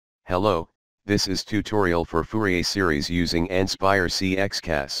Hello, this is tutorial for Fourier series using Nspire CX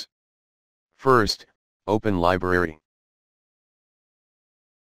CAS. First, open library.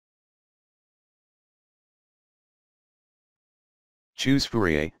 Choose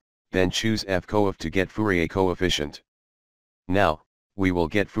Fourier, then choose f-coef to get Fourier coefficient. Now, we will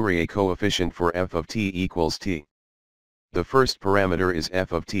get Fourier coefficient for f of t equals t. The first parameter is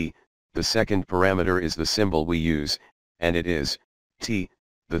f of t, the second parameter is the symbol we use, and it is t.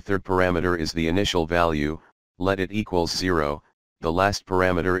 The third parameter is the initial value, let it equals 0, the last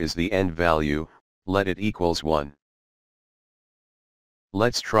parameter is the end value, let it equals 1.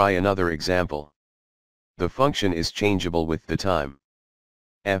 Let's try another example. The function is changeable with the time.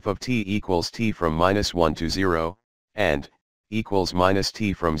 F of t equals t from -1 to 0, and equals minus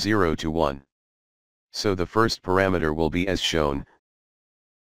t from 0 to 1. So the first parameter will be as shown.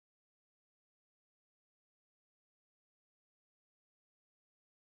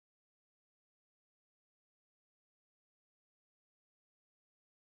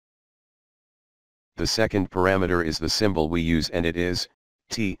 The second parameter is the symbol we use and it is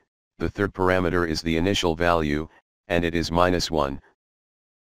t. The third parameter is the initial value, and it is -1.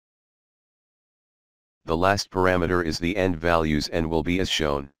 The last parameter is the end values and will be as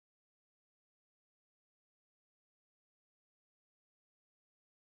shown.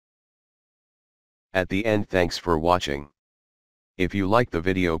 At the end, thanks for watching. If you like the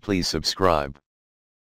video, please subscribe.